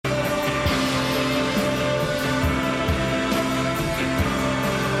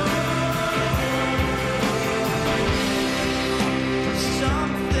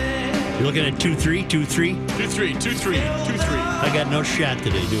looking at 2-3, 2-3. 2-3, 2-3, 2-3. I got no shot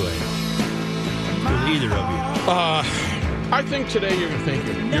today, do I? With either of you. I think today you're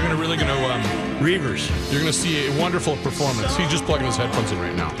really going to Reavers. you're going to see a wonderful performance. He's just plugging his headphones in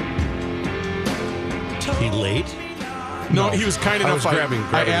right now. He late? No, he was kind enough. I grabbing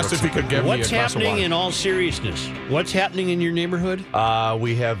asked if he could give me a What's glass of happening water. in all seriousness? What's happening in your neighborhood?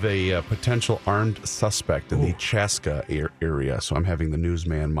 We have a potential armed suspect in the Chaska area, so I'm having the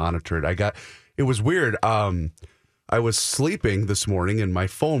newsman monitor it. It was weird. I was sleeping this morning, and my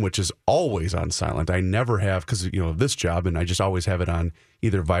phone, which is always on silent, I never have because of this job, and I just always have it on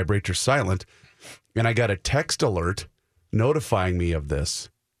either vibrate or silent. And I got a text alert notifying me of this,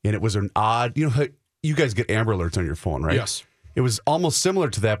 and it was an odd. You guys get Amber Alerts on your phone, right? Yes. It was almost similar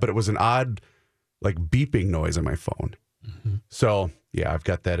to that, but it was an odd, beeping noise on my phone. Mm-hmm. So, yeah, I've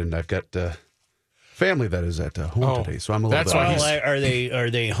got that, and I've got family that is at home today, so I'm a little that's bit... why Well,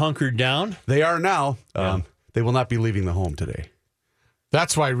 are they hunkered down? They are now. Yeah. They will not be leaving the home today.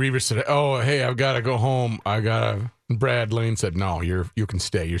 That's why Reavers said, "Oh, hey, I've got to go home. Brad Lane said, "No, you can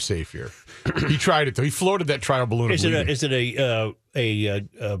stay. You're safe here." He tried it though. He floated that trial balloon. Is it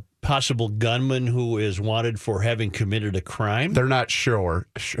a possible gunman who is wanted for having committed a crime? They're not sure.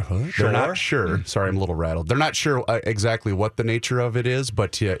 They're not sure. Sorry, I'm a little rattled. They're not sure exactly what the nature of it is,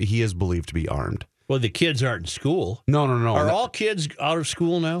 but he is believed to be armed. Well, the kids aren't in school. No. Are all kids out of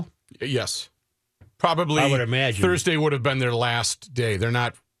school now? Yes, probably. I would imagine Thursday would have been their last day. They're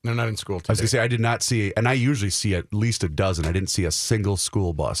not in school today. I was going to say, I did not see, and I usually see at least a dozen. I didn't see a single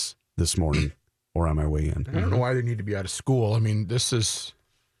school bus this morning or on my way in. I don't know why they need to be out of school. I mean, this is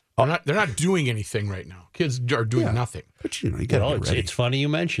they're not doing anything right now. Kids are doing nothing. But you got to be ready. It's funny you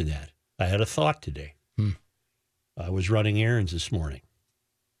mentioned that. I had a thought today. I was running errands this morning,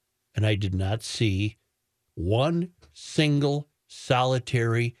 and I did not see one single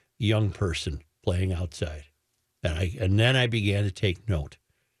solitary young person playing outside. And then I began to take note.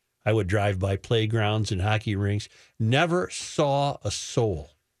 I would drive by playgrounds and hockey rinks, never saw a soul.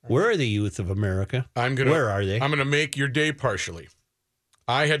 Where are the youth of America? Where are they? I'm going to make your day partially.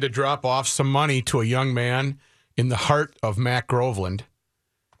 I had to drop off some money to a young man in the heart of Mac Groveland,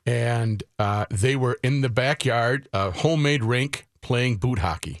 and they were in the backyard, a homemade rink, playing boot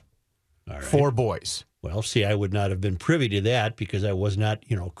hockey. All right. 4 boys. Well, see, I would not have been privy to that because I was not,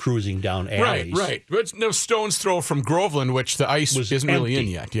 cruising down alleys. Right. But it's no stone's throw from Groveland, which the ice isn't really in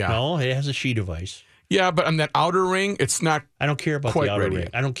yet. Yeah. No, it has a sheet of ice. Yeah, but on that outer ring, it's not. I don't care about quite the outer ready ring.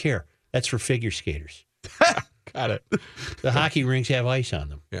 yet. I don't care. That's for figure skaters. Got it. The hockey rinks have ice on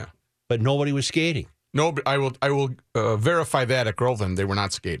them. Yeah. But nobody was skating. No, but I will verify that at Groveland. They were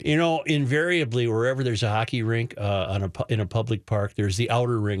not skating. Invariably, wherever there's a hockey rink in a public park, there's the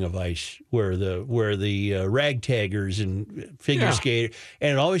outer ring of ice where the ragtaggers and figure skaters,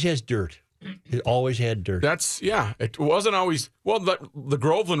 and it always has dirt. It always had dirt. It wasn't always. Well, the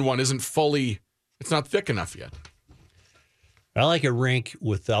Groveland one isn't fully. It's not thick enough yet. I like a rink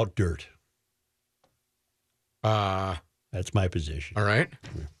without dirt. That's my position. All right.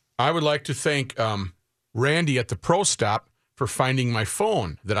 I would like to thank Randy at the Pro Stop for finding my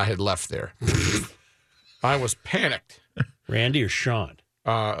phone that I had left there. I was panicked. Randy or Sean?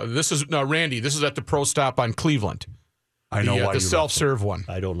 Randy. This is at the Pro Stop on Cleveland. I know why the self-serve one.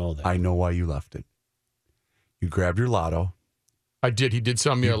 I don't know that. I know why you left it. You grabbed your lotto. I did. He did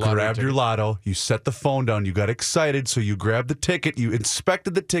sell me a lotto. You grabbed your lotto. You set the phone down. You got excited, so you grabbed the ticket. You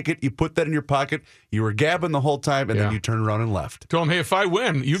inspected the ticket. You put that in your pocket. You were gabbing the whole time, and then you turned around and left. Told him, hey, if I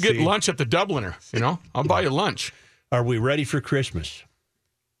win, you get lunch at the Dubliner. I'll buy you lunch. Are we ready for Christmas?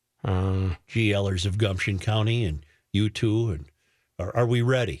 GLers of Gumption County and you too. And are we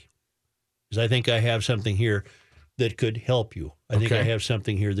ready? Because I think I have something here that could help you. I think I have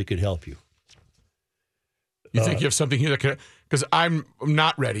something here that could help you. You think you have something here that could? Because I'm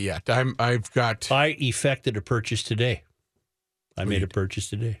not ready yet. I effected a purchase today. I made a purchase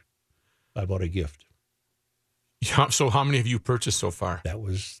today. I bought a gift. So how many have you purchased so far? That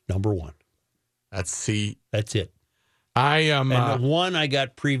was number one. That's it. I am. And the one I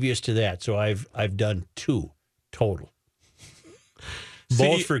got previous to that, so I've done 2 total.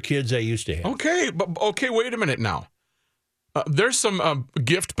 Both for kids I used to have. Okay, wait a minute now. There's some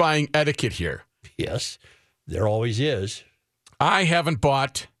gift buying etiquette here. Yes, there always is. I haven't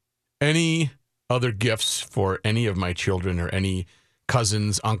bought any other gifts for any of my children or any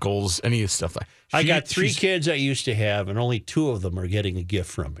cousins, uncles, any stuff like that. I got 3 kids I used to have, and only 2 of them are getting a gift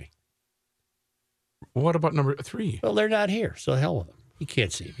from me. What about number 3? Well, they're not here, so hell with them. You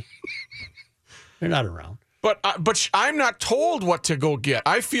can't see me. They're not around. But I'm not told what to go get.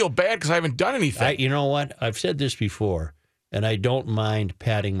 I feel bad because I haven't done anything. You know what? I've said this before. and I don't mind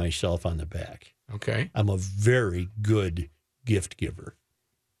patting myself on the back. Okay. I'm a very good gift giver.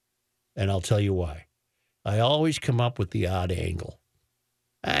 And I'll tell you why. I always come up with the odd angle.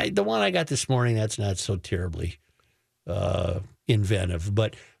 The one I got this morning, that's not so terribly inventive.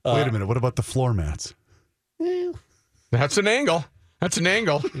 But Wait a minute. What about the floor mats? That's an angle. That's an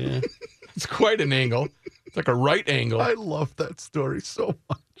angle. Yeah. It's quite an angle. It's like a right angle. I love that story so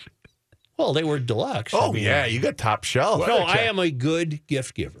much. Well, they were deluxe. Oh, yeah. You got top shelf. No, I am a good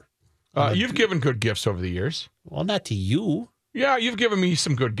gift giver. You've given good gifts over the years. Well, not to you. Yeah, you've given me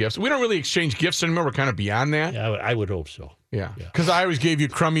some good gifts. We don't really exchange gifts anymore. We're kind of beyond that. Yeah, I would hope so. Yeah. Because I always gave you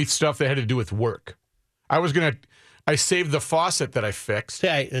crummy stuff that had to do with work. I saved the faucet that I fixed. See,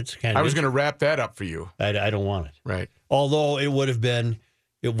 it's kind of. I was going to wrap that up for you. I don't want it. Right. Although it would have been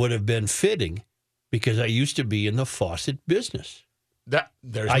fitting because I used to be in the faucet business.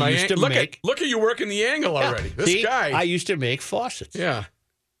 There's I my used to look make- at you working the angle already. This See, guy. I used to make faucets. Yeah.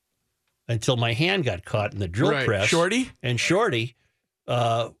 Until my hand got caught in the drill Right. press. Shorty? And Shorty,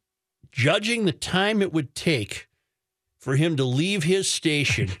 judging the time it would take for him to leave his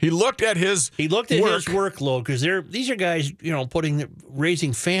station. He looked at his He looked at work. his workload because these are guys,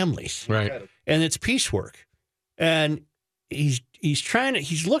 raising families, Right. and it's piecework. And he's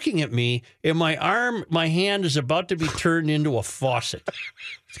looking at me, and my hand is about to be turned into a faucet.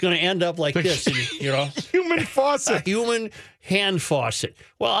 It's going to end up like this, Human faucet. a human hand faucet.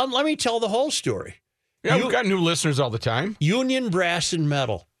 Well, let me tell the whole story. Yeah, we've got new listeners all the time. Union Brass and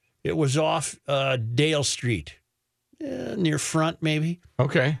Metal. It was off Dale Street, near Front maybe.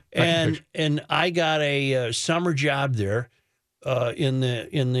 Okay. And I got a summer job there in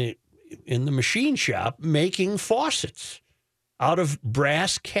the machine shop making faucets out of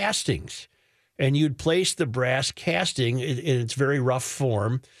brass castings. And you'd place the brass casting in its very rough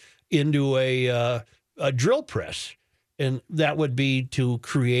form into a drill press. And that would be to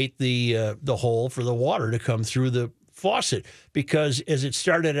create the hole for the water to come through the faucet. Because as it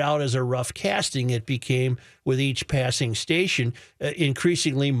started out as a rough casting, it became, with each passing station,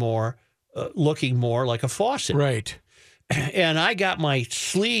 increasingly more looking more like a faucet. Right. And I got my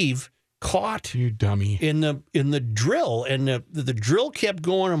sleeve caught You dummy. in the drill, and the drill kept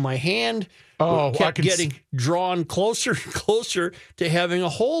going, and my hand I kept can getting drawn closer and closer to having a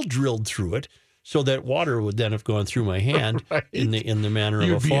hole drilled through it, so that water would then have gone through my hand Right. in the manner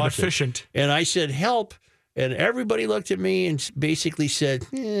You'd of a be faucet. inefficient. And I said, "Help!" And everybody looked at me and basically said,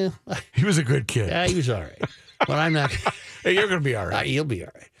 "Yeah, He was a good kid. he was all right, but I'm not." Hey, you're going to be all right. He'll be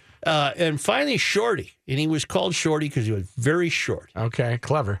all right. And finally, Shorty, and he was called Shorty because he was very short. Okay,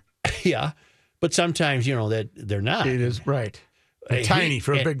 clever. Yeah, but sometimes that they're not. It is right. Tiny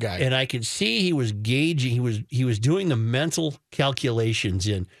for a big guy. And I could see he was gauging. He was doing the mental calculations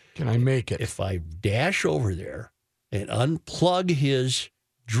in. Can I make it? If I dash over there and unplug his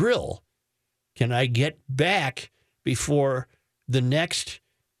drill, can I get back before the next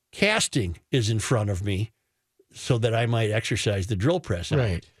casting is in front of me, so that I might exercise the drill press?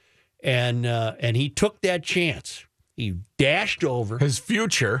 Right. And he took that chance. He dashed over. His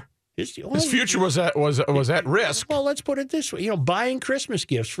future was at risk. Well, let's put it this way: buying Christmas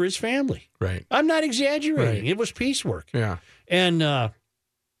gifts for his family. Right. I'm not exaggerating. Right. It was piecework. Yeah. And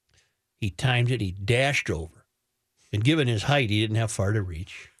he timed it. He dashed over, and given his height, he didn't have far to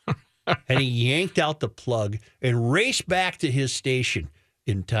reach. And he yanked out the plug and raced back to his station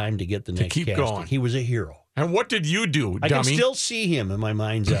in time to get the next keep casting. going. He was a hero. And what did you do, I dummy? can still see him in my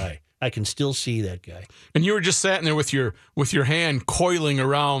mind's eye. I can still see that guy. And you were just sitting there with your hand coiling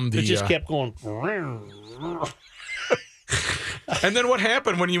around the. It just kept going. And then what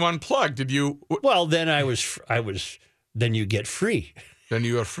happened when you unplugged? Did you? Well, then I was. Then you get free. Then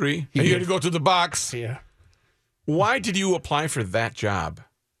you were free. And you had to go to the box. Yeah. Why did you apply for that job?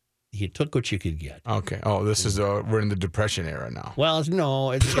 You took what you could get. Okay. Oh, this is we're in the Depression era now. Well,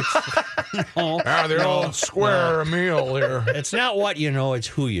 no, it's no. They're all square a meal here. It's not what you know; it's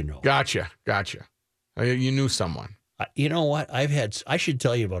who you know. Gotcha. You knew someone. You know what? I should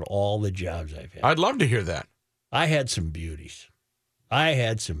tell you about all the jobs I've had. I'd love to hear that. I had some beauties.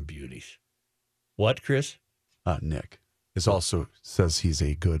 What, Chris? Nick is also says he's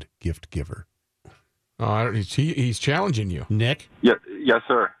a good gift giver. Oh, he's challenging you. Nick? Yes,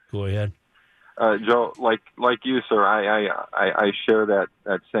 sir. Go ahead. Joe, like you, sir, I share that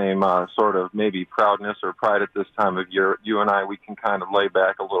same sort of maybe proudness or pride at this time of year. You and I, we can kind of lay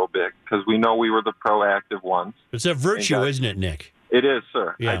back a little bit because we know we were the proactive ones. It's a virtue, isn't it, Nick? It is,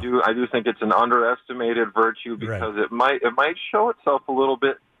 sir. Yeah. I do think it's an underestimated virtue because it might show itself a little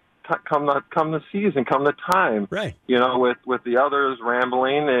bit come the season, come the time. Right. With the others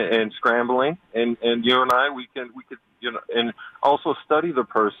rambling and scrambling, and you and I, we could and also study the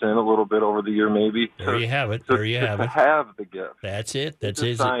person a little bit over the year, maybe. There you have it. There you have to it. have the gift. That's it. That's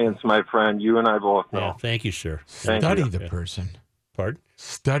It's it. science, my friend. You and I both know. Yeah, thank you, sir. Thank Study you. the person. Pardon?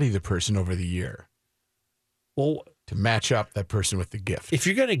 Study the person over the year Well, to match up that person with the gift. if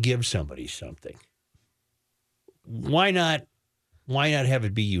you're going to give somebody something, why not have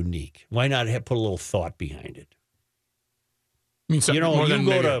it be unique? Why not put a little thought behind it? I mean, something more you than go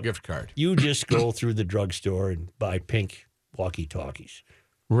maybe to a gift card. You just go through the drugstore and buy pink walkie-talkies.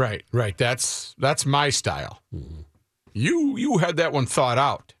 Right. That's my style. Mm-hmm. You had that one thought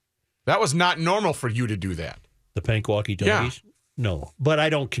out. That was not normal for you to do that. The pink walkie-talkies? No, but I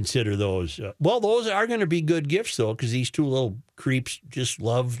don't consider those. Those are going to be good gifts, though, because these two little creeps just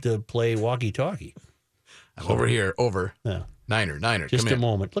love to play walkie-talkie. Over here, over. Yeah. Niner, Just come a in.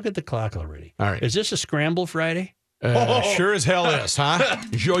 moment. Look at the clock already. All right. Is this a scramble Friday? Sure as hell is, huh?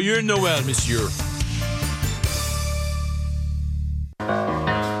 Joyeux Noël, monsieur.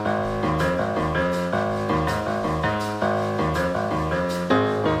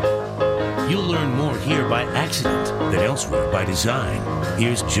 You'll learn more here by accident than elsewhere by design.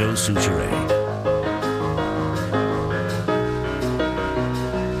 Here's Joe Souchere.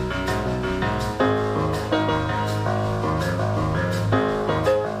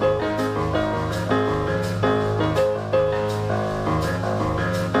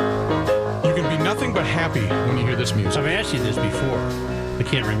 You can be nothing but happy when you hear this music. I've asked you this before. I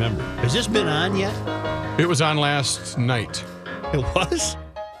can't remember. Has this been on yet? It was on last night. It was?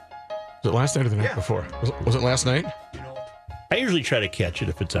 Was it last night or the night before? Was it last night? I usually try to catch it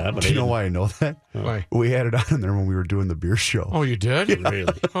if it's on, but Do you know why I know that? Why? We had it on there when we were doing the beer show. Oh, you did?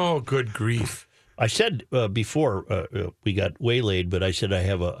 Really? Oh, good grief. I said before we got waylaid, but I said I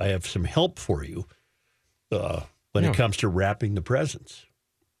have some help for you when it comes to wrapping the presents.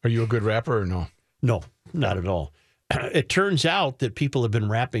 Are you a good rapper or no? No, not at all. It turns out that people have been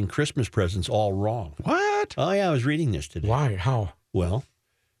wrapping Christmas presents all wrong. What? Oh, yeah, I was reading this today. Why? How? Well,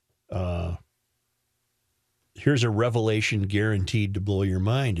 here's a revelation guaranteed to blow your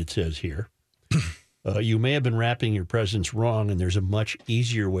mind, it says here. You may have been wrapping your presents wrong, and there's a much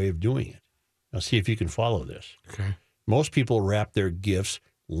easier way of doing it. Now, see if you can follow this. Okay. Most people wrap their gifts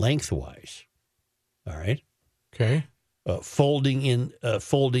lengthwise, all right? Okay. Folding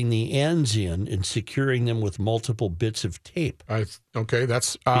the ends in and securing them with multiple bits of tape. Okay,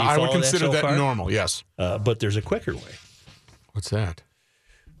 that's you I would follow that consider so that far? normal. Yes. But there's a quicker way. What's that?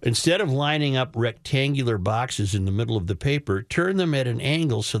 Instead of lining up rectangular boxes in the middle of the paper, turn them at an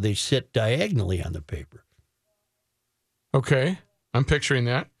angle so they sit diagonally on the paper. Okay, I'm picturing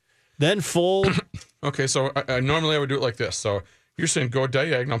that. Then fold. Okay, so normally I would do it like this. So you're saying go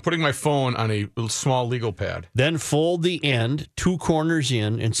diagonal. I'm putting my phone on a small legal pad. Then fold the end, 2 corners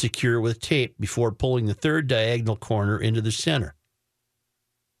in, and secure with tape before pulling the third diagonal corner into the center.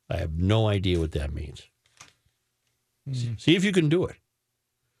 I have no idea what that means. See if you can do it.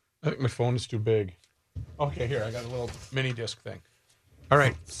 I think my phone is too big. Okay, here, I got a little mini disc thing. All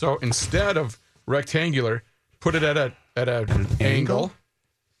right, so instead of rectangular, put it at an angle.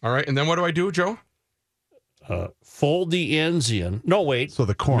 All right, and then what do I do, Joe? Fold the ends in. No, wait. So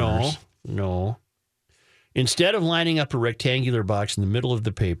the corners. No. Instead of lining up a rectangular box in the middle of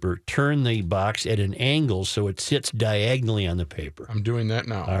the paper, turn the box at an angle so it sits diagonally on the paper. I'm doing that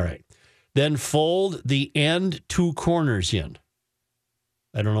now. All right. Then fold the end 2 corners in.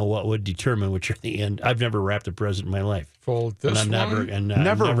 I don't know what would determine which are the end. I've never wrapped a present in my life. Fold this and I'm one.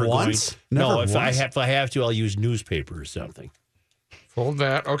 Never never once? Going, no, Never if once? I have to, I'll use newspaper or something. Fold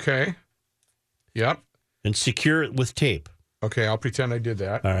that. Okay. Yep. And secure it with tape. Okay, I'll pretend I did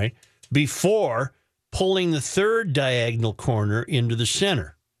that. All right. Before pulling the third diagonal corner into the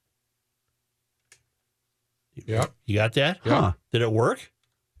center. Yep. You got that? Huh. Did it work?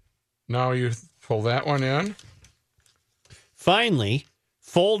 Now you pull that one in. Finally,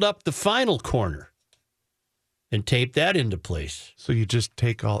 fold up the final corner and tape that into place. So you just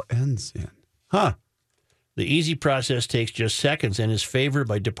take all ends in. Huh. The easy process takes just seconds and is favored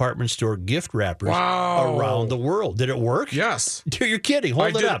by department store gift wrappers Wow. around the world. Did it work? Yes. You're kidding.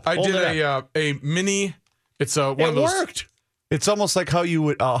 Hold it up. I Hold did it up. a mini. It's one It of those. worked. It's almost like how you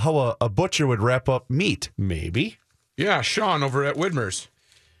would how a butcher would wrap up meat. Maybe. Yeah, Sean over at Widmer's.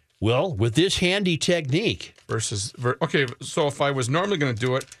 Well, with this handy technique, Okay, so if I was normally going to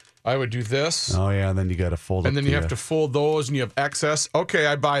do it, I would do this, Oh yeah, and then you got to fold. and then you have to fold those, and you have excess. Okay,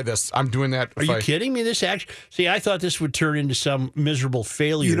 I buy this. I'm doing that. are you kidding me? This actually, see, I thought this would turn into some miserable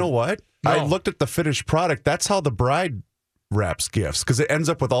failure. You know what? No. I looked at the finished product. That's how the bride wraps gifts because it ends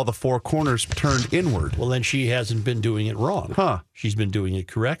up with all the 4 corners turned inward. Well, then she hasn't been doing it wrong. Huh. She's been doing it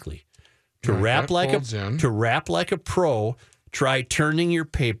correctly. To Right, wrap that like folds in. to wrap like a pro, try turning your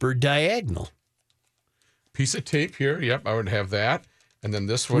paper diagonal. Piece of tape here. Yep, I would have that. And then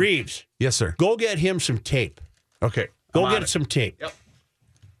this one. Reeves, Yes, sir. go get him some tape. Okay. Go I'm on get it. some tape. Yep.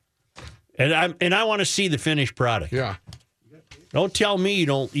 And I want to see the finished product. Yeah. Don't tell me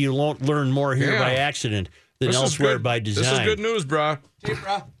you won't learn more here Yeah. by accident than This is elsewhere good. by design. This is good news, brah.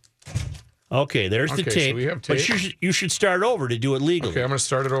 Okay, there's the Okay, so tape. we have But tape. you should start over to do it legally. Okay, I'm going to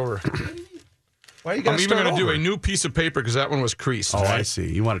start it over. Why are you I'm even going to do a new piece of paper because that one was creased. Oh, All I right?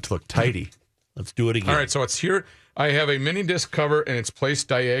 see. You want it to look tidy. Let's do it again. All right, so it's here. I have a mini disc cover, and it's placed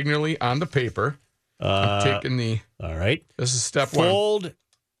diagonally on the paper. I'm taking the. All right. This is step one. Fold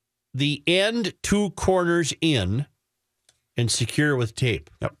the end 2 corners in and secure with tape.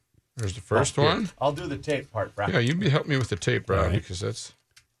 Yep. There's the first Here. one. I'll do the tape part, bro. Yeah, you help me with the tape, bro, All right. because that's.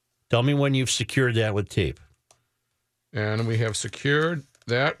 Tell me when you've secured that with tape. And we have secured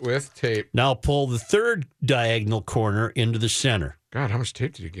that with tape. Now pull the 3rd diagonal corner into the center, God, how much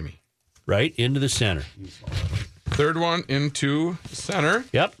tape did you give me? right? Into the center. Third one into the center.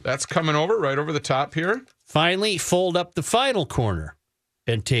 Yep. That's coming over right over the top here. Finally, fold up the final corner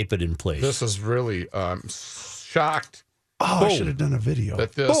and tape it in place. This is really shocked Oh, Boom. I should have done a video.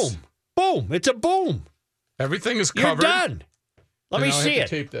 that this boom. Boom. It's a boom. everything is You're covered. done. Let And me now I see have it.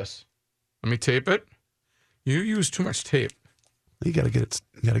 to tape this. Let me tape it. You use too much tape. You got to get it.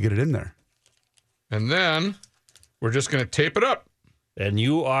 You got to get it in there. And then we're just going to tape it up. And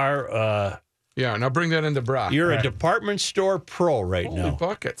you are Yeah, now bring that into bra. you're a Right. department store pro right Holy now.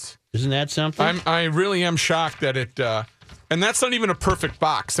 buckets. Isn't that something? I really am shocked that it and that's not even a perfect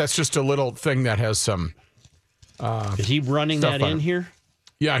box. That's just a little thing that has some Is he running stuff that on in it. here?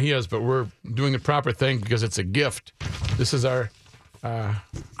 Yeah, he is, but we're doing the proper thing because it's a gift. This is our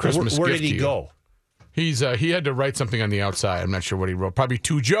Christmas Where gift did he to you. go? He's he had to write something on the outside. I'm not sure what he wrote. Probably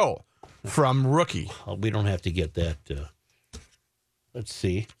to Joe from Rookie. Oh, we don't have to get that. Let's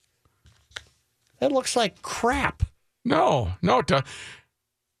see. That looks like crap. No,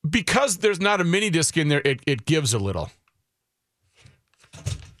 because there's not a mini disc in there, it gives a little.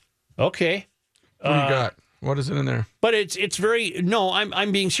 Okay, What do you got? What is it in there? but it's very no.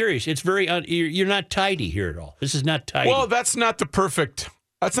 I'm being serious. It's very you're not tidy here at all. This is not tidy. Well, that's not a perfect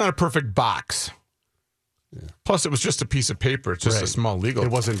box. Plus, it was just a piece of paper. It's just a Right. small legal. It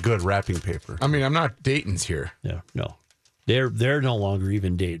wasn't good wrapping paper. I mean, I'm not Dayton's here. yeah, no, they're no longer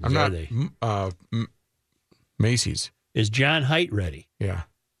even dating, I'm are not they? Macy's. Is John Height ready? Yeah.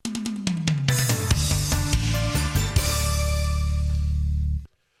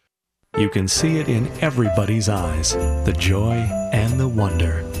 You can see it in everybody's eyes, the joy and the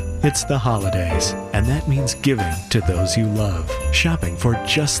wonder. It's the holidays, and that means giving to those you love. Shopping for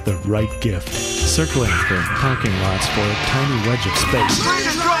just the right gift. Circling the parking lots for a tiny wedge of space.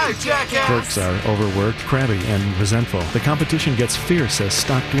 Clerks are overworked, crabby, and resentful. The competition gets fierce as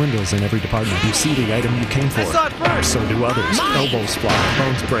stock dwindles in every department. You see the item you came for. So do others. Elbows fly,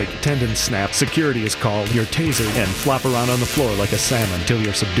 bones break, tendons snap, security is called, you're tasered, and flop around on the floor like a salmon till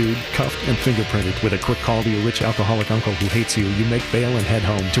you're subdued, cuffed, and fingerprinted. With a quick call to your rich alcoholic uncle who hates you, you make bail and head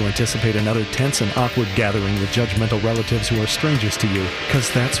home to anticipate another tense and awkward gathering with judgmental relatives who are strangers to you, because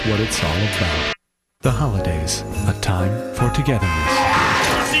that's what it's all about. The holidays, a time for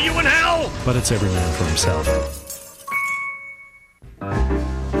togetherness. See you in hell! But it's every man for himself.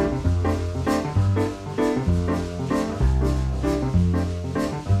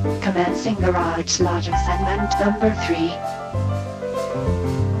 Commencing Garage Logic segment number 3.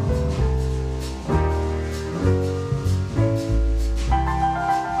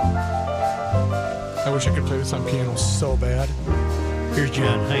 I wish I could play this on piano so bad. Here's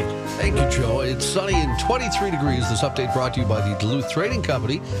John Height. Thank you, Joe. It's sunny and 23 degrees. This update brought to you by the Duluth Trading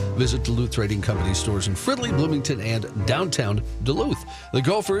Company. Visit Duluth Trading Company stores in Fridley, Bloomington, and downtown Duluth. The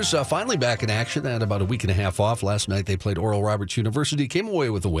Gophers finally back in action. They had about a week and a half off. Last night they played Oral Roberts University, came away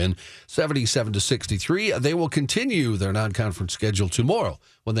with a win, 77-63. They will continue their non-conference schedule tomorrow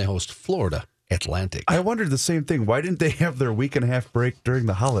when they host Florida Atlantic. I wondered the same thing. Why didn't they have their week and a half break during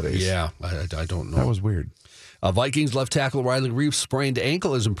the holidays? Yeah, I don't know. That was weird. Vikings left tackle Riley Reif's sprained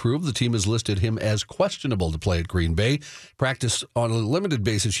ankle has improved. The team has listed him as questionable to play at Green Bay. Practiced on a limited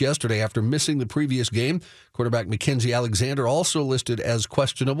basis yesterday after missing the previous game. Quarterback Mackenzie Alexander also listed as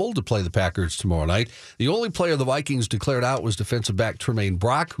questionable to play the Packers tomorrow night. The only player the Vikings declared out was defensive back Tremaine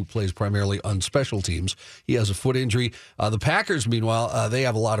Brock, who plays primarily on special teams. He has a foot injury. The Packers, meanwhile, they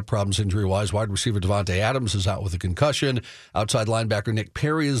have a lot of problems injury-wise. Wide receiver Devontae Adams is out with a concussion. Outside linebacker Nick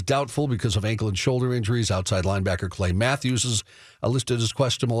Perry is doubtful because of ankle and shoulder injuries. Outside linebacker Clay Matthews is listed as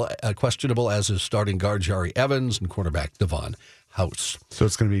questionable, as is starting guard Jari Evans and cornerback Devon House. So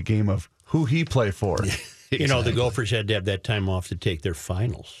it's going to be a game of who he play for. You know, the Gophers had to have that time off to take their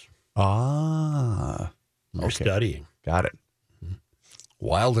finals. Ah, They're studying. got it.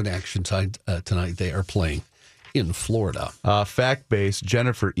 Wild in action tonight. They are playing in Florida. Fact-based,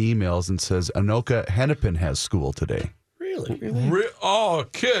 Jennifer emails and says, Anoka Hennepin has school today. Really? Oh,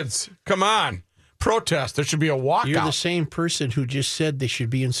 kids, come on. Protest. There should be a walkout. You're the same person who just said they should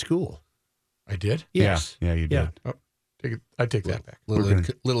be in school. I did? Yes. Yeah, you did. Oh, I take that back.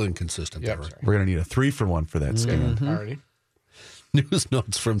 Little inconsistent Yeah, there. sorry. We're going to need a 3-for-1 for that stand. Alrighty. News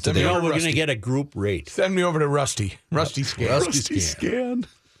notes from today. No, we're going to get a group rate. Send me over to Rusty. Rusty Scan. Rusty Scan.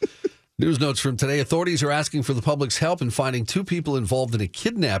 News notes from today. Authorities are asking for the public's help in finding 2 people involved in a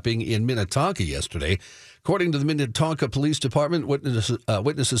kidnapping in Minnetonka yesterday. According to the Minnetonka Police Department,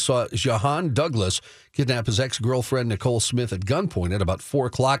 witnesses saw Jahan Douglas kidnap his ex-girlfriend Nicole Smith at gunpoint at about 4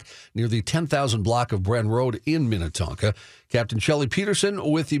 o'clock near the 10,000 block of Bren Road in Minnetonka. Captain Shelley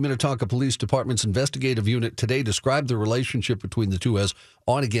Peterson with the Minnetonka Police Department's investigative unit today described the relationship between the two as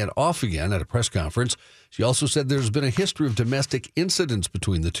on-again, off-again at a press conference. She also said there's been a history of domestic incidents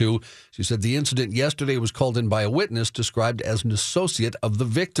between the two. She said the incident yesterday was called in by a witness described as an associate of the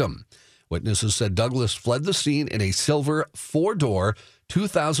victim. Witnesses said Douglas fled the scene in a silver 4-door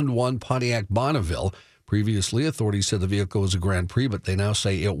 2001 Pontiac Bonneville. Previously, authorities said the vehicle was a Grand Prix, but they now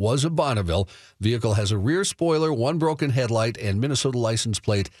say it was a Bonneville. Vehicle has a rear spoiler, 1 broken headlight, and Minnesota license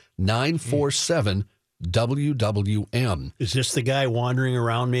plate 947 WWM. Is this the guy wandering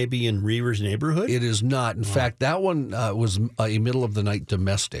around maybe in Reaver's neighborhood? It is not. In fact, that one was a middle-of-the-night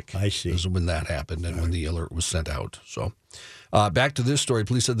domestic. I see. Is when that happened and when the alert was sent out. So, back to this story.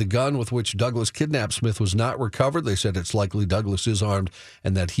 Police said the gun with which Douglas kidnapped Smith was not recovered. They said it's likely Douglas is armed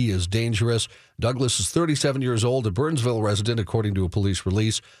and that he is dangerous. Douglas is 37 years old, a Burnsville resident, according to a police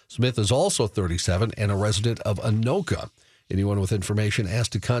release. Smith is also 37 and a resident of Anoka. Anyone with information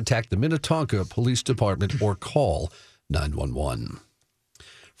asked to contact the Minnetonka Police Department or call 911.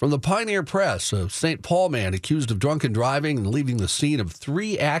 From the Pioneer Press, a St. Paul man accused of drunken driving and leaving the scene of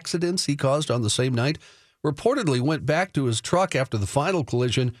 3 accidents he caused on the same night reportedly went back to his truck after the final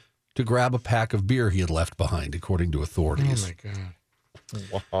collision to grab a pack of beer he had left behind, according to authorities. Oh,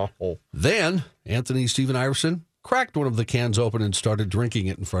 my God. Wow. Then, Anthony Stephen Iverson cracked one of the cans open and started drinking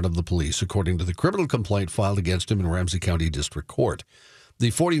it in front of the police, according to the criminal complaint filed against him in Ramsey County District Court.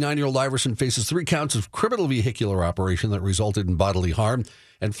 The 49-year-old Iverson faces 3 counts of criminal vehicular operation that resulted in bodily harm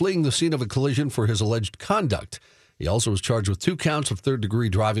and fleeing the scene of a collision for his alleged conduct. He also was charged with 2 counts of third-degree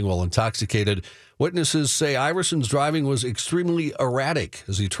driving while intoxicated. Witnesses say Iverson's driving was extremely erratic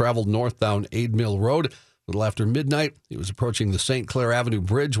as he traveled north down Aid Mill Road. A little after midnight, he was approaching the St. Clair Avenue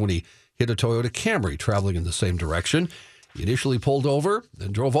Bridge when he hit a Toyota Camry traveling in the same direction. He initially pulled over,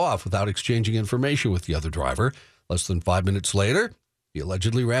 then drove off without exchanging information with the other driver. Less than 5 minutes later, he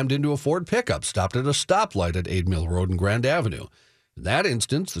allegedly rammed into a Ford pickup, stopped at a stoplight at Aid Mill Road and Grand Avenue. In that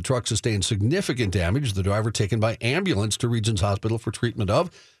instance, the truck sustained significant damage, the driver taken by ambulance to Regions Hospital for treatment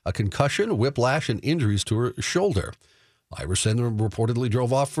of a concussion, whiplash, and injuries to her shoulder. Iverson reportedly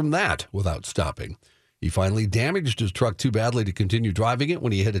drove off from that without stopping. He finally damaged his truck too badly to continue driving it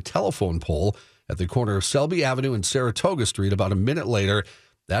when he hit a telephone pole at the corner of Selby Avenue and Saratoga Street about a minute later. At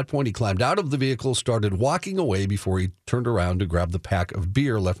that point, he climbed out of the vehicle, started walking away before he turned around to grab the pack of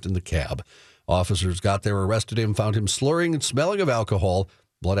beer left in the cab. Officers got there, arrested him, found him slurring and smelling of alcohol,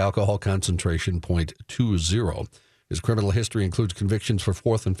 blood alcohol concentration 0.20. His criminal history includes convictions for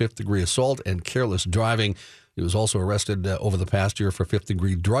 4th and 5th degree assault and careless driving. He was also arrested over the past year for 5th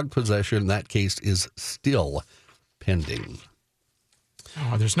degree drug possession. That case is still pending.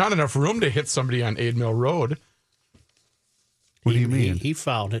 Oh, there's not enough room to hit somebody on Aid Mill Road. What do you mean? He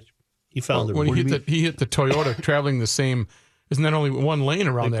found it. He found the When he hit the Toyota traveling the same. Isn't that only one lane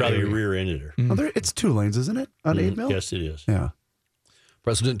around They that probably area? rear-ended her. Oh, it's 2 lanes, isn't it, on Aid Mill? Yes, it is. Yeah.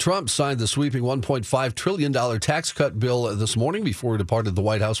 President Trump signed the sweeping $1.5 trillion tax cut bill this morning before he departed the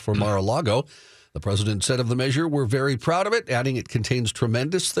White House for Mar-a-Lago. The president said of the measure, "We're very proud of it," adding it contains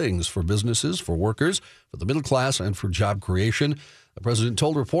tremendous things for businesses, for workers, for the middle class, and for job creation. The president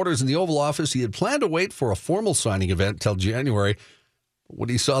told reporters in the Oval Office he had planned to wait for a formal signing event till January. When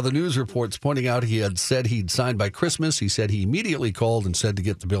he saw the news reports pointing out he had said he'd sign by Christmas, he said he immediately called and said to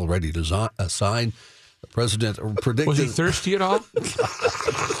get the bill ready to sign. The president predicted... Was he thirsty at all?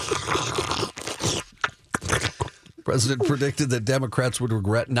 The president predicted that Democrats would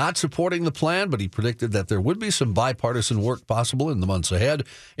regret not supporting the plan, but he predicted that there would be some bipartisan work possible in the months ahead.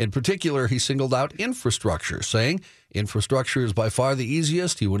 In particular, he singled out infrastructure, saying, "Infrastructure is by far the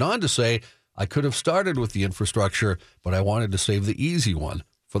easiest." He went on to say, "I could have started with the infrastructure, but I wanted to save the easy one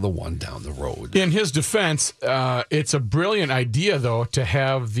for the one down the road. In his defense, it's a brilliant idea, though, to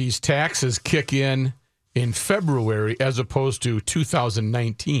have these taxes kick in February as opposed to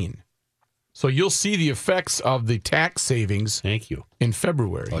 2019. So you'll see the effects of the tax savings. Thank you. In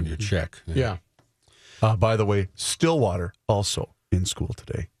February. On your check. Yeah. By the way, Stillwater also in school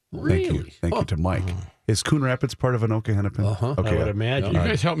today. Really? Thank you. Thank you to Mike. Is Coon Rapids part of Anoka Hennepin? Uh-huh. I would imagine. You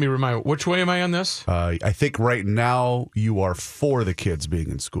guys help me remind, which way am I on this? I think right now you are for the kids being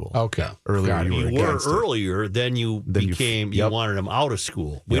in school. Okay. Earlier Got it. you were You were against it. earlier, then you became, you wanted them out of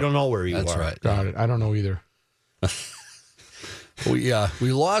school. We don't know where you That's are. right. Got it. I don't know either.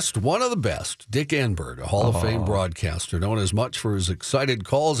 We lost one of the best, Dick Enberg, a Hall of Fame broadcaster, known as much for his excited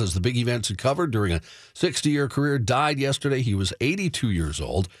calls as the big events he covered during a 60-year career, died yesterday. He was 82 years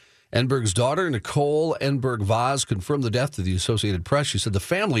old. Enberg's daughter, Nicole Enberg-Vaz, confirmed the death to the Associated Press. She said the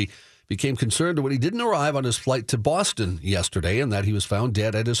family became concerned when he didn't arrive on his flight to Boston yesterday and that he was found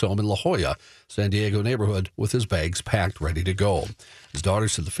dead at his home in La Jolla, San Diego neighborhood, with his bags packed, ready to go. His daughter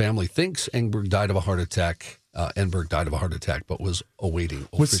said the family thinks Enberg died of a heart attack. But was awaiting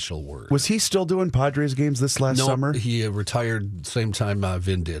official word. Was he still doing Padres games this last summer? He retired same time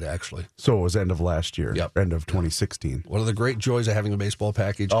Vin did, actually. So it was end of last year, Yep. end of 2016. One of the great joys of having a baseball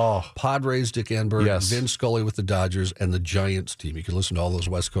package. Oh. Padres, Dick Enberg, Yes. Vin Scully with the Dodgers, and the Giants team. You can listen to all those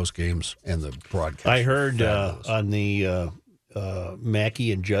West Coast games and the broadcast. I heard on the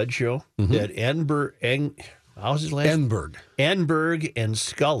Mackey and Judd show that how's his last name? Enberg and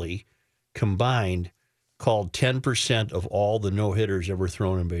Scully combined called 10% of all the no-hitters ever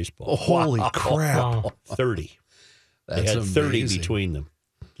thrown in baseball. Holy crap. Wow. 30. That's They had 30 amazing. between them.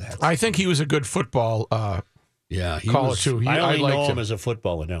 I think he was a good football He caller, was, too. I only liked know him as a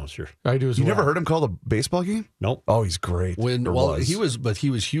football announcer. I do as You well. never heard him call the baseball game? Nope. Oh, he's great. he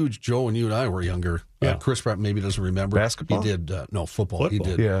was huge. Joe and you and I were younger. Yeah. Chris Pratt maybe doesn't remember. Basketball? He did football. He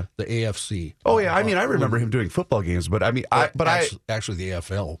Football. did Yeah. the AFC. Oh, yeah. I mean, I remember him doing football games, but I mean, actually the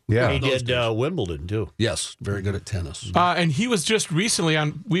AFL. Yeah. He Those did Wimbledon, too. Yes, very good at tennis. And he was just recently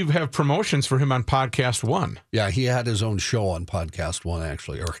on, we have promotions for him on Podcast One. Yeah, he had his own show on Podcast One,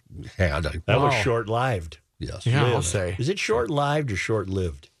 actually, or had. That was Wow. short-lived. Yes. Yeah, I'll Lived. say. Is it short-lived or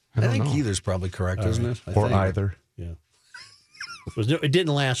short-lived? I think know. either's probably correct, isn't it? I Or think. either. Yeah. It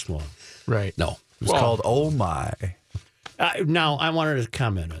didn't last long. Right. No. It was called Oh My. Now, I wanted to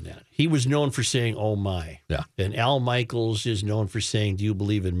comment on that. He was known for saying, oh, my. Yeah. And Al Michaels is known for saying, do you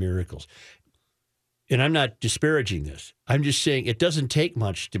believe in miracles? And I'm not disparaging this. I'm just saying it doesn't take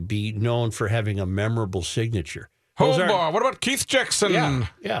much to be known for having a memorable signature. Those aren't- What about Keith Jackson?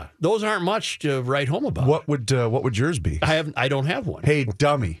 Yeah. Those aren't much to write home about. What would yours be? I don't have one. Hey,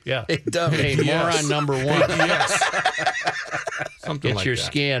 dummy. Yeah. Hey, dummy. Hey, Yes. moron number one. Yes. Something Get like your that.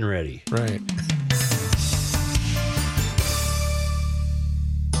 scan ready. Right.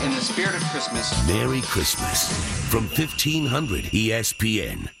 In the spirit of Christmas, Merry Christmas from 1500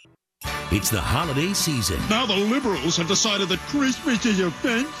 ESPN. It's the holiday season. Now the Liberals have decided that Christmas is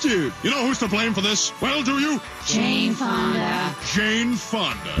offensive. You know who's to blame for this? Well, do you? Jane Fonda. Jane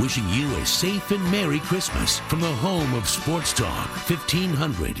Fonda. Wishing you a safe and Merry Christmas from the home of Sports Talk,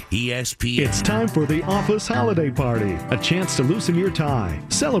 1500 ESPN. It's time for the office holiday party. A chance to loosen your tie,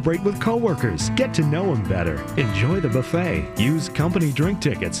 celebrate with coworkers, get to know them better, enjoy the buffet, use company drink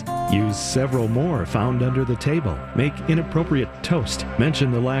tickets, use several more found under the table, make inappropriate toast, mention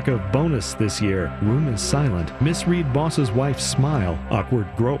the lack of bonus this year, room is silent, misread boss's wife's smile, awkward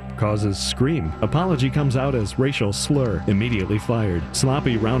grope causes scream, apology comes out as racial slur, immediately fired,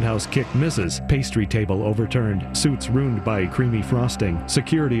 sloppy roundhouse kick misses, pastry table overturned, suits ruined by creamy frosting,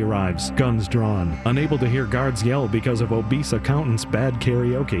 security arrives, guns drawn, unable to hear guards yell because of obese accountant's bad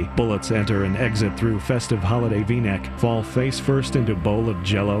karaoke, bullets enter and exit through festive holiday v-neck, fall face first into bowl of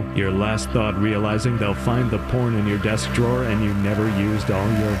jello, your last thought realizing they'll find the porn in your desk drawer and you never used all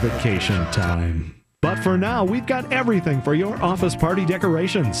your vacation time. But for now, we've got everything for your office party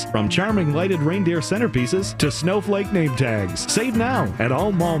decorations. From charming lighted reindeer centerpieces to snowflake name tags. Save now at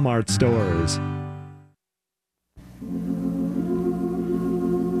all Walmart stores.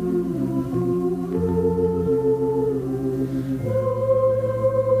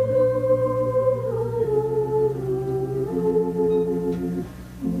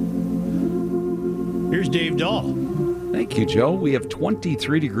 Here's Dave Dahl. Thank you, Joe. We have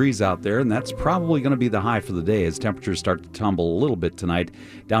 23 degrees out there, and that's probably going to be the high for the day as temperatures start to tumble a little bit tonight,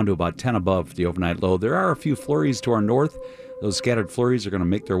 down to about 10 above the overnight low. There are a few flurries to our north. Those scattered flurries are going to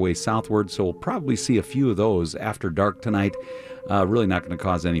make their way southward, so we'll probably see a few of those after dark tonight. Really not going to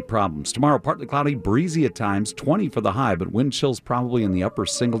cause any problems. Tomorrow, partly cloudy, breezy at times, 20 for the high, but wind chills probably in the upper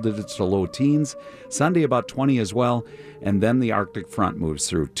single digits to low teens. Sunday, about 20 as well. And then the Arctic front moves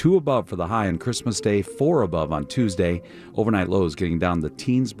through. 2 above for the high on Christmas Day, 4 above on Tuesday. Overnight lows getting down the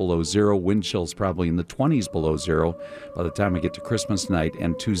teens below zero. Wind chills probably in the 20s below zero by the time we get to Christmas night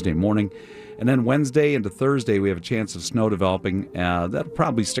and Tuesday morning. And then Wednesday into Thursday, we have a chance of snow developing. That'll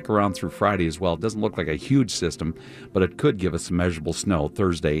probably stick around through Friday as well. It doesn't look like a huge system, but it could give us some measurable snow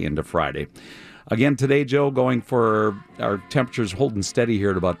Thursday into Friday. Again, today, Joe, going for our temperatures holding steady here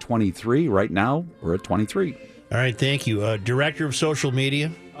at about 23. Right now, we're at 23. All right, thank you. Director of Social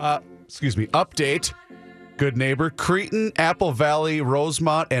Media. Update. Good neighbor. Cretin, Apple Valley,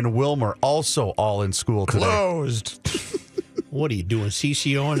 Rosemont, and Wilmer also all in school today. Closed. What are you doing,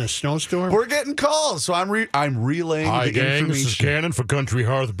 CCO in a snowstorm? We're getting calls, so I'm relaying Hi, the gang. information. This is Cannon for Country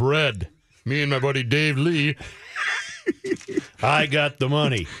Hearth Bread. Me and my buddy Dave Lee. I got the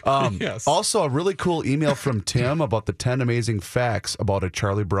money. Yes. Also, a really cool email from Tim about the 10 amazing facts about a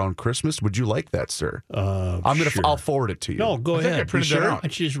Charlie Brown Christmas. Would you like that, sir? Sure. I'll forward it to you. No, go I think ahead. I printed You that sure? out. I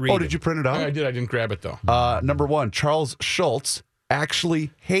just read Did you print it out? I did. I didn't grab it, though. Number 1, Charles Schultz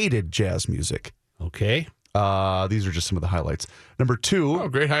actually hated jazz music. Okay. These are just some of the highlights. Number 2, Oh,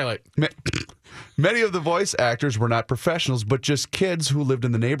 great highlight. many of the voice actors were not professionals, but just kids who lived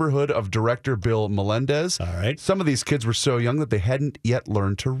in the neighborhood of director Bill Melendez. All right. Some of these kids were so young that they hadn't yet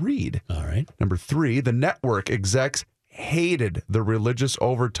learned to read. All right. Number 3, the network execs hated the religious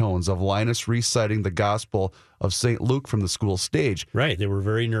overtones of Linus reciting the Gospel of St. Luke from the school stage. Right. They were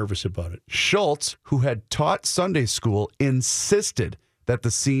very nervous about it. Schultz, who had taught Sunday school, insisted that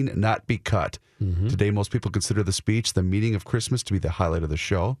the scene not be cut. Mm-hmm. Today, most people consider the speech, the meaning of Christmas, to be the highlight of the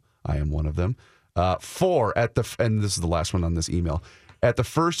show. I am one of them. 4, and this is the last one on this email. At the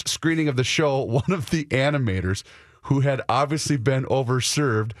first screening of the show, one of the animators, who had obviously been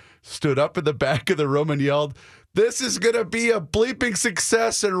overserved, stood up in the back of the room and yelled, "This is going to be a bleeping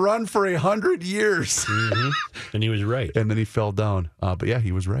success and run for 100 years." Mm-hmm. And he was right. And then he fell down. But yeah,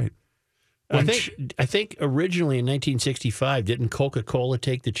 he was right. I think originally in 1965, didn't Coca-Cola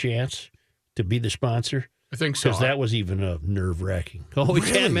take the chance to be the sponsor? I think so. Because that was even nerve-wracking. Oh, we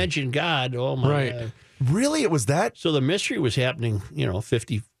can't mention God. Oh, my God. Really? It was that? So the mystery was happening,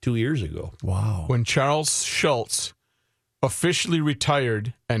 52 years ago. Wow. When Charles Schultz officially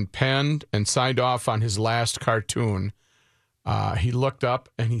retired and penned and signed off on his last cartoon, he looked up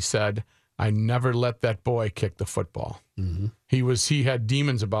and he said, "I never let that boy kick the football." Mm-hmm. He had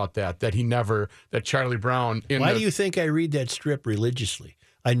demons about that Charlie Brown. Why do you think I read that strip religiously?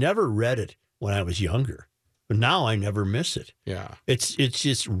 I never read it when I was younger, but now I never miss it. Yeah. It's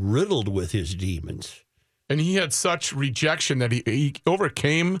just riddled with his demons. And he had such rejection that he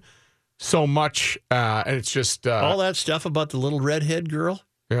overcame so much, and it's just... all that stuff about the little redhead girl,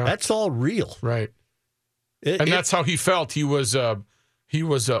 that's all real. Right. That's how he felt. He was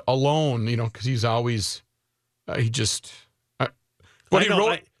alone, because he's always... he just... But he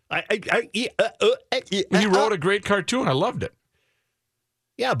wrote a great cartoon. I loved it.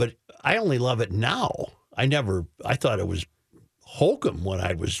 Yeah, but I only love it now. I thought it was hokum when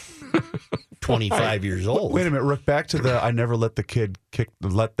I was 25 years old. Wait a minute, Rick, back to the I never let that kid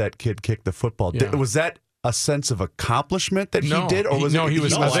kick the football. Yeah. Was that a sense of accomplishment that he did? Or was I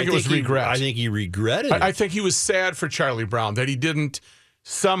think it was regret. I think he regretted it. I think he was sad for Charlie Brown that he didn't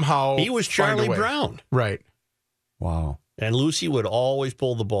somehow He was find a Charlie way. Brown. Right. Wow. And Lucy would always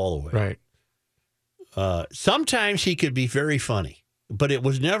pull the ball away. Right. Sometimes he could be very funny, but it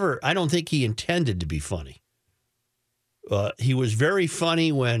was never, I don't think he intended to be funny. He was very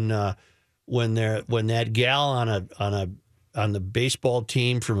funny when that gal on the baseball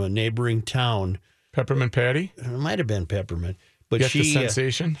team from a neighboring town, Peppermint Patty? it might have been Peppermint, but Get the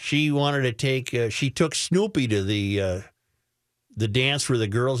sensation? she wanted to take she took Snoopy to the dance where the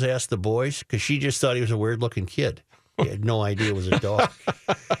girls asked the boys because she just thought he was a weird looking kid. He had no idea it was a dog.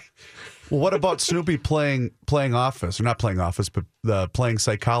 Well, what about Snoopy playing office, or not playing office, but playing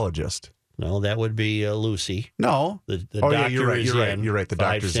psychologist? No, that would be Lucy. No, the oh doctor yeah, you're right. is You're right. in, You're right. The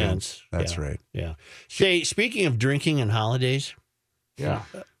 5 doctor's cents. in. That's Yeah. right. Yeah. Say, speaking of drinking and holidays, Yeah.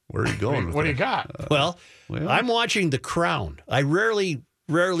 Where are you going? with What do that? you got? well, I'm watching The Crown. I rarely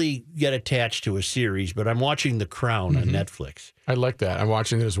get attached to a series, but I'm watching The Crown on Netflix. I like that. I'm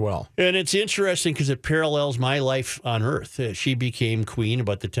watching it as well. And it's interesting because it parallels my life on Earth. She became queen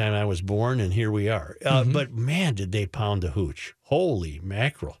about the time I was born, and here we are. But man, did they pound the hooch. Holy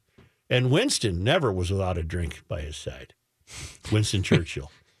mackerel. And Winston never was without a drink by his side. Winston Churchill.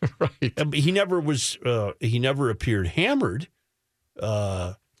 Right. He never was. He never appeared hammered.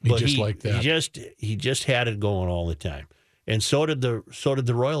 But just like that. He just had it going all the time. and so did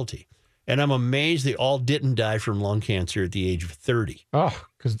the royalty. And I'm amazed they all didn't die from lung cancer at the age of 30. Oh,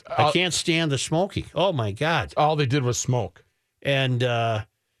 because I can't stand the smoking. Oh my God! All they did was smoke, and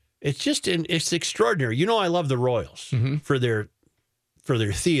it's extraordinary. You know, I love the Royals for their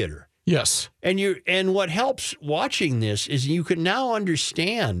theater. Yes, and what helps watching this is you can now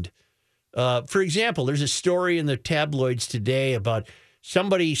understand. For example, there's a story in the tabloids today about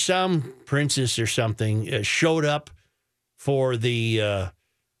some princess or something showed up for the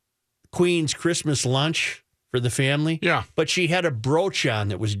Queen's Christmas lunch for the family. Yeah. But she had a brooch on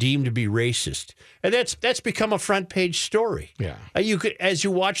that was deemed to be racist. And that's become a front page story. Yeah. You could, as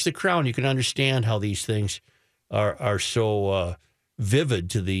you watch The Crown, you can understand how these things are so vivid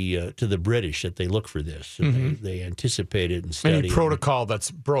to the British that they look for this. And they anticipate it and study any protocol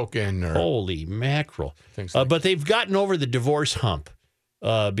that's broken. Or holy mackerel. Things like but they've gotten over the divorce hump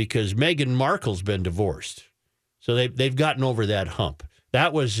because Meghan Markle's been divorced. So they've gotten over that hump.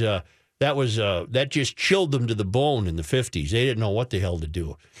 That just chilled them to the bone in the 50s. They didn't know what the hell to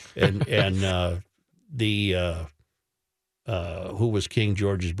do. And who was King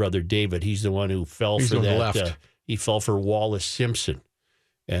George's brother David? He's the one who fell for on that. The left. He fell for Wallace Simpson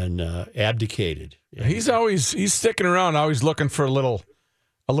and abdicated. He's sticking around, always looking for a little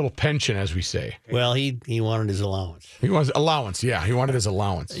pension, as we say. Well, he wanted his allowance. He wants allowance. Yeah, he wanted his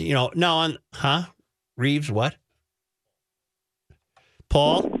allowance. You know, now Reeves, what?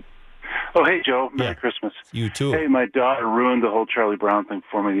 Paul? Oh, hey, Joe. Merry Christmas. You too. Hey, my daughter ruined the whole Charlie Brown thing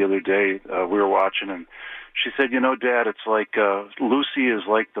for me the other day. We were watching, and she said, Dad, it's like Lucy is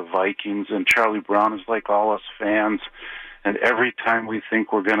like the Vikings, and Charlie Brown is like all us fans. And every time we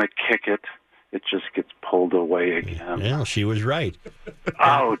think we're going to kick it, it just gets pulled away again. Yeah, she was right.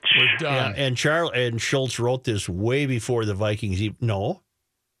 Ouch. We're done. Yeah, and Schultz wrote this way before the Vikings. No.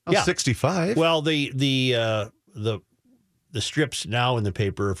 65. Well, the strips now in the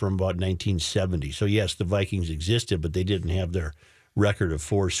paper are from about 1970. So, yes, the Vikings existed, but they didn't have their record of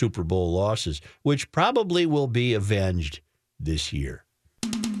 4 Super Bowl losses, which probably will be avenged this year.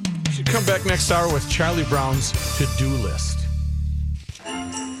 We should come back next hour with Charlie Brown's to-do list.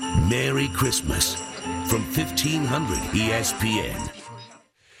 Merry Christmas from 1500 ESPN.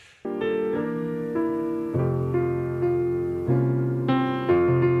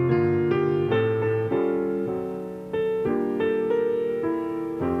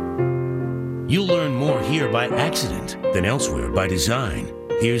 You'll learn more here by accident than elsewhere by design.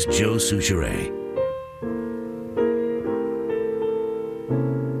 Here's Joe Soucheray.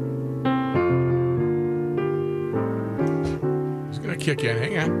 He's going to kick in.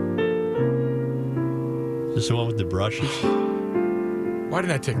 Hang on. Is this the one with the brushes? Why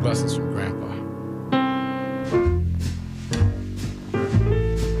didn't I take lessons from Grandpa?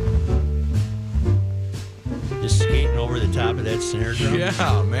 Just skating over the top of that snare drum?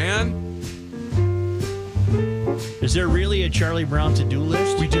 Yeah, man. Is there really a Charlie Brown to-do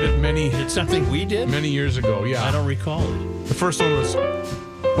list? We did it Is it something we did? many years ago, yeah. I don't recall it. The first one was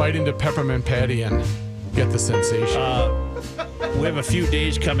bite into peppermint patty and get the sensation. We have a few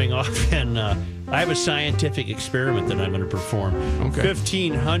days coming off, and I have a scientific experiment that I'm going to perform. Okay.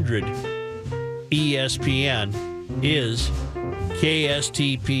 1500 ESPN is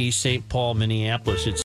KSTP St. Paul, Minneapolis. It's